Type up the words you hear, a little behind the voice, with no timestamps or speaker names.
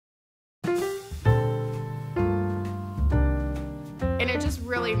and it just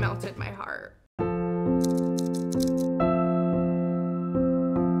really melted my heart.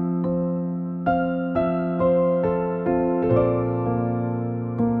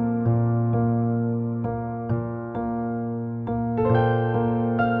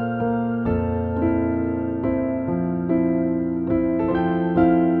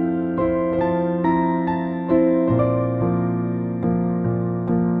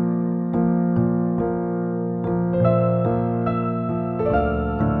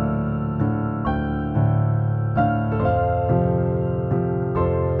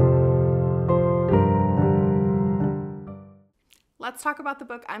 Let's talk about the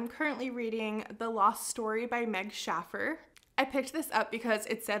book I'm currently reading, The Lost Story by Meg Shaffer. I picked this up because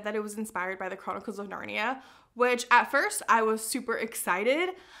it said that it was inspired by the Chronicles of Narnia, which at first I was super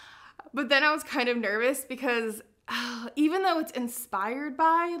excited, but then I was kind of nervous because even though it's inspired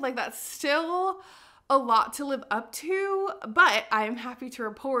by, like, that's still a lot to live up to, but I am happy to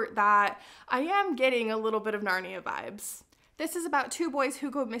report that I am getting a little bit of Narnia vibes. This is about two boys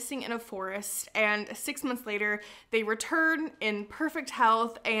who go missing in a forest, and 6 months later, they return in perfect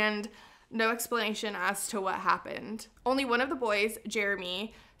health and no explanation as to what happened. Only one of the boys,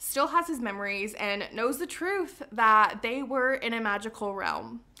 Jeremy, still has his memories and knows the truth that they were in a magical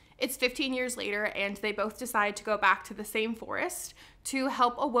realm. It's 15 years later, and they both decide to go back to the same forest to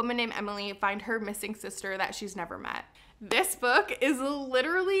help a woman named Emily find her missing sister that she's never met. This book is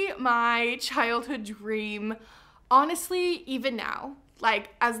literally my childhood dream. Honestly, even now, like,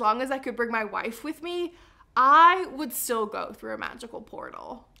 as long as I could bring my wife with me, I would still go through a magical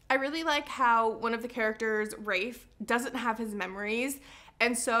portal. I really like how one of the characters, Rafe, doesn't have his memories,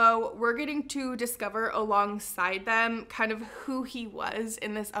 and so we're getting to discover alongside them kind of who he was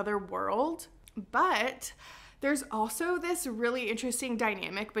in this other world. But there's also this really interesting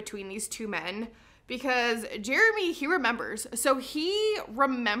dynamic between these two men, because Jeremy, he remembers. So he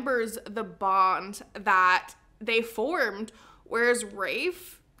remembers the bond that they formed, whereas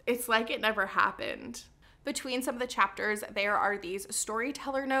Rafe, it's like it never happened. Between some of the chapters, there are these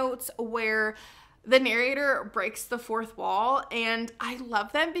storyteller notes where the narrator breaks the fourth wall, and I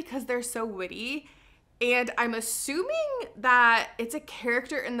love them because they're so witty, and I'm assuming that it's a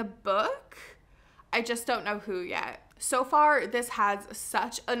character in the book. I just don't know who yet. So far, this has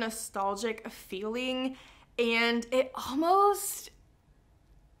such a nostalgic feeling, and it almost,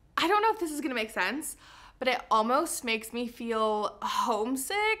 I don't know if this is gonna make sense, but it almost makes me feel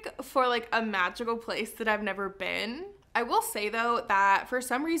homesick for like a magical place that I've never been. I will say though that for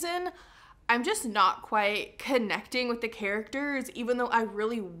some reason, I'm just not quite connecting with the characters, even though I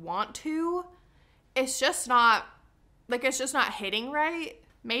really want to. It's just not hitting right.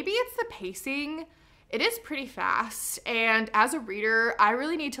 Maybe it's the pacing. It is pretty fast, and as a reader, I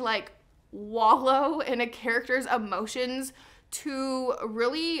really need to like wallow in a character's emotions to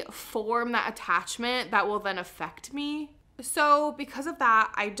really form that attachment that will then affect me. So because of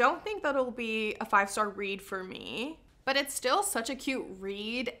that, I don't think that it'll be a 5-star read for me, but it's still such a cute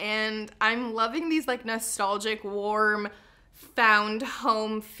read, and I'm loving these like nostalgic, warm, found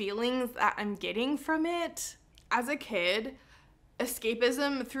home feelings that I'm getting from it. As a kid,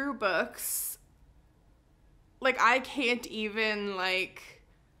 escapism through books, like I can't even like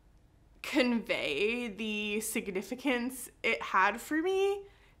convey the significance it had for me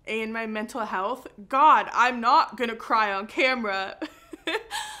and my mental health. God, I'm not gonna cry on camera.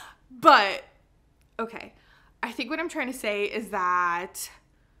 But okay, I think what I'm trying to say is that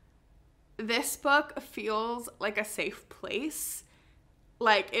this book feels like a safe place.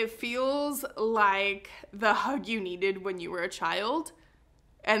 Like, it feels like the hug you needed when you were a child,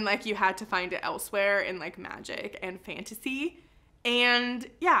 and like you had to find it elsewhere in like magic and fantasy. And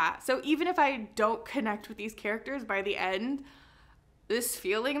yeah, so even if I don't connect with these characters by the end, this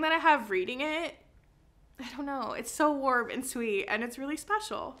feeling that I have reading it, I don't know, it's so warm and sweet, and it's really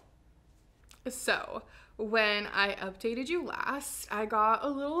special. So when I updated you last, I got a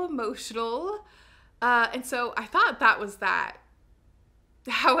little emotional, and so I thought that was that.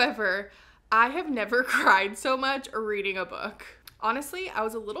 However, I have never cried so much reading a book. Honestly, I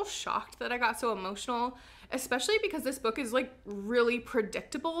was a little shocked that I got so emotional, especially because this book is like really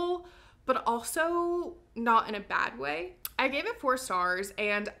predictable, but also not in a bad way. I gave it 4 stars,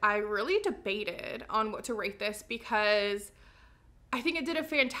 and I really debated on what to rate this because I think it did a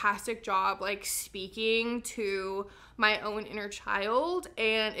fantastic job like speaking to my own inner child,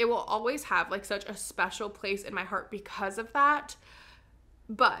 and it will always have like such a special place in my heart because of that.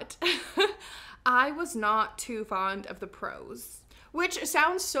 But I was not too fond of the prose, which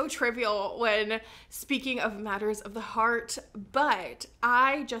sounds so trivial when speaking of matters of the heart, but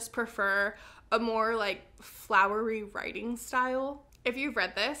I just prefer a more like flowery writing style. If you've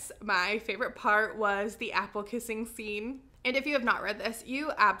read this, my favorite part was the apple kissing scene. And if you have not read this,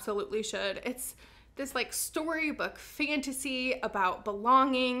 you absolutely should. It's this like storybook fantasy about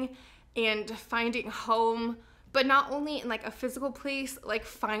belonging and finding home, but not only in like a physical place, like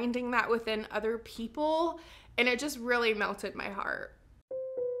finding that within other people. And it just really melted my heart.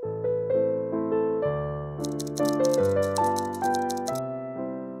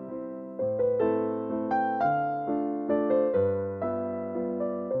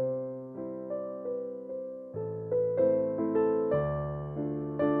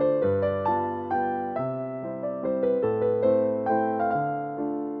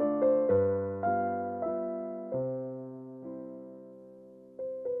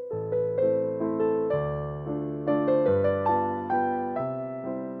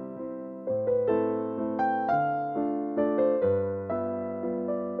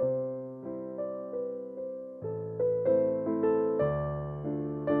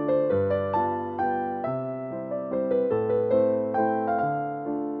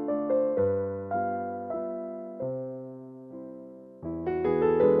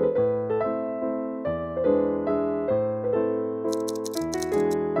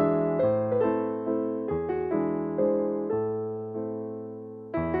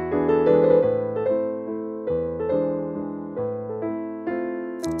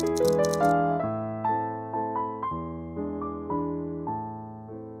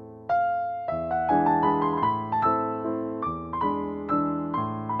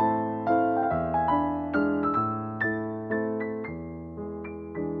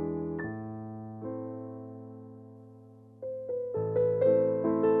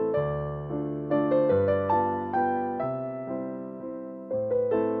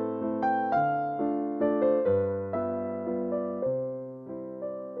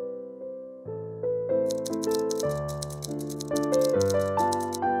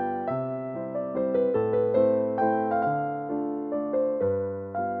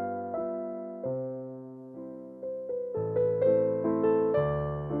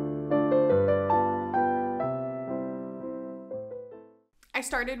 I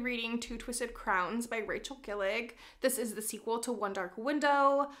started reading Two Twisted Crowns by Rachel Gillig. This is the sequel to One Dark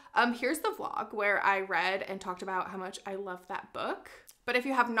Window. Here's the vlog where I read and talked about how much I love that book. But if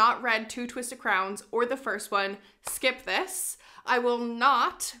you have not read Two Twisted Crowns or the first one, skip this. I will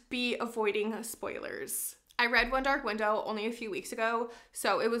not be avoiding spoilers. I read One Dark Window only a few weeks ago,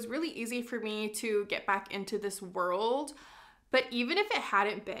 so it was really easy for me to get back into this world. But even if it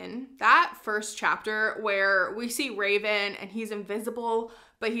hadn't been, that first chapter where we see Raven and he's invisible,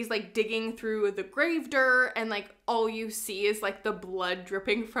 but he's like digging through the grave dirt and like all you see is like the blood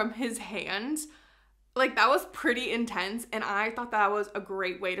dripping from his hand. Like that was pretty intense and I thought that was a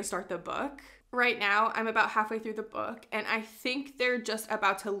great way to start the book. Right now, I'm about halfway through the book and I think they're just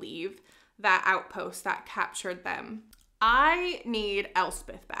about to leave that outpost that captured them. I need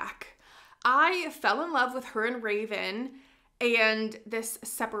Elspeth back. I fell in love with her and Raven. And this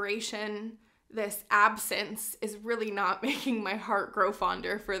separation, this absence is really not making my heart grow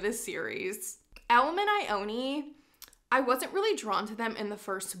fonder for this series. Elm and Ione, I wasn't really drawn to them in the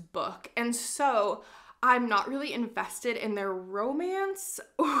first book. And so I'm not really invested in their romance,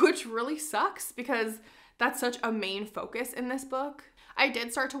 which really sucks because that's such a main focus in this book. I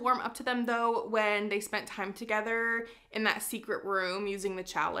did start to warm up to them though when they spent time together in that secret room using the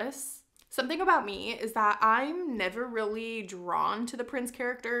chalice. Something about me is that I'm never really drawn to the prince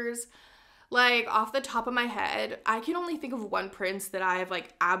characters. Like, off the top of my head, I can only think of one prince that I've,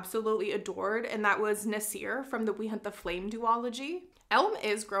 like, absolutely adored, and that was Nasir from the We Hunt the Flame duology. Elm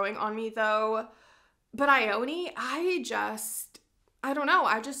is growing on me, though, but Ione, I don't know,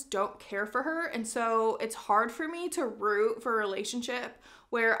 I just don't care for her, and so it's hard for me to root for a relationship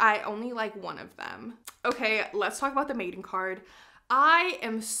where I only like one of them. Okay, let's talk about the maiden card. I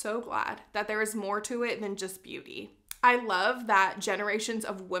am so glad that there is more to it than just beauty. I love that generations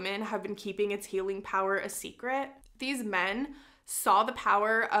of women have been keeping its healing power a secret. These men saw the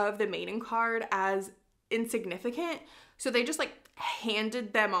power of the maiden card as insignificant, so they just like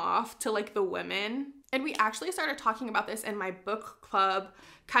handed them off to like the women. And we actually started talking about this in my book club,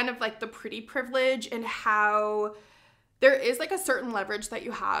 kind of like the pretty privilege and how there is like a certain leverage that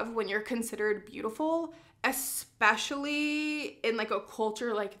you have when you're considered beautiful, especially in like a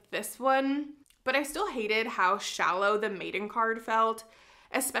culture like this one. But I still hated how shallow the maiden card felt,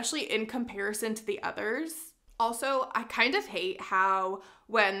 especially in comparison to the others. Also, I kind of hate how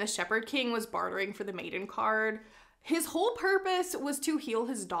when the Shepherd King was bartering for the maiden card, his whole purpose was to heal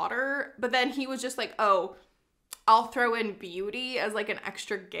his daughter, but then he was just like, oh, I'll throw in beauty as like an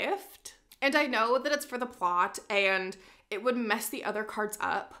extra gift. And I know that it's for the plot and it would mess the other cards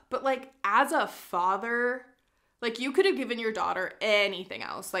up. But like as a father, like you could have given your daughter anything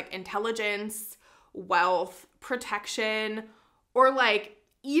else, like intelligence, wealth, protection, or like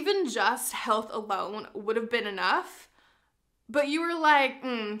even just health alone would have been enough. But you were like,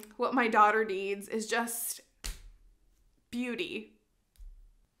 what my daughter needs is just beauty.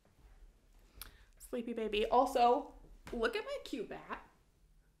 Sleepy baby. Also, look at my cute bat.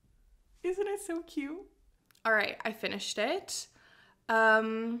 Isn't it so cute? All right, I finished it.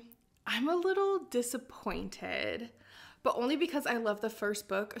 I'm a little disappointed, but only because I love the first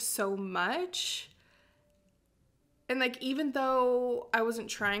book so much. And like, even though I wasn't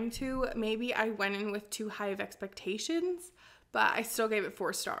trying to, maybe I went in with too high of expectations, but I still gave it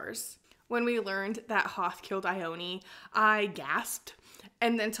 4 stars. When we learned that Hoth killed Ione, I gasped.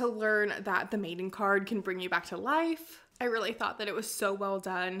 And then to learn that the maiden card can bring you back to life, I really thought that it was so well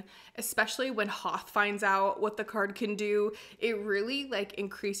done, especially when Hoth finds out what the card can do. It really like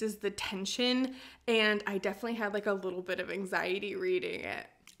increases the tension, and I definitely had like a little bit of anxiety reading it.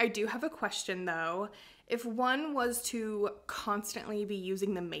 I do have a question though. If one was to constantly be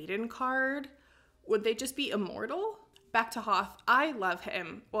using the maiden card, would they just be immortal? Back to Hoth, I love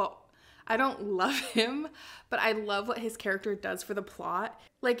him. Well, I don't love him, but I love what his character does for the plot.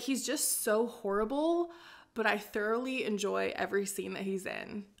 Like, he's just so horrible, but I thoroughly enjoy every scene that he's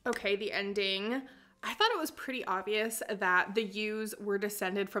in. Okay, the ending. I thought it was pretty obvious that the Yews were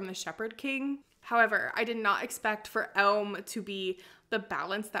descended from the Shepherd King. However, I did not expect for Elm to be the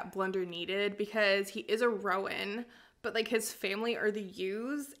balance that Blunder needed, because he is a Rowan, but like his family are the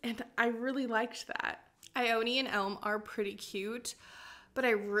Yews, and I really liked that. Ione and Elm are pretty cute, but I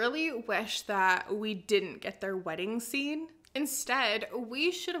really wish that we didn't get their wedding scene. Instead,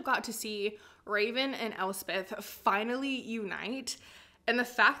 we should have got to see Raven and Elspeth finally unite, and the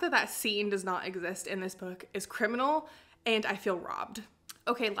fact that that scene does not exist in this book is criminal, and I feel robbed.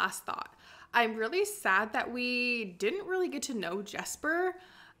 Okay, last thought. I'm really sad that we didn't really get to know Jesper.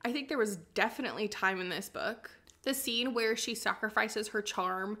 I think there was definitely time in this book. The scene where she sacrifices her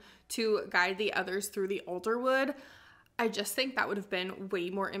charm to guide the others through the Alderwood, I just think that would have been way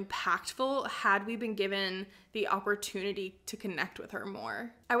more impactful had we been given the opportunity to connect with her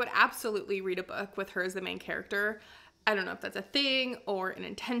more. I would absolutely read a book with her as the main character. I don't know if that's a thing or an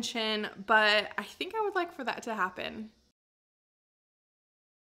intention, but I think I would like for that to happen.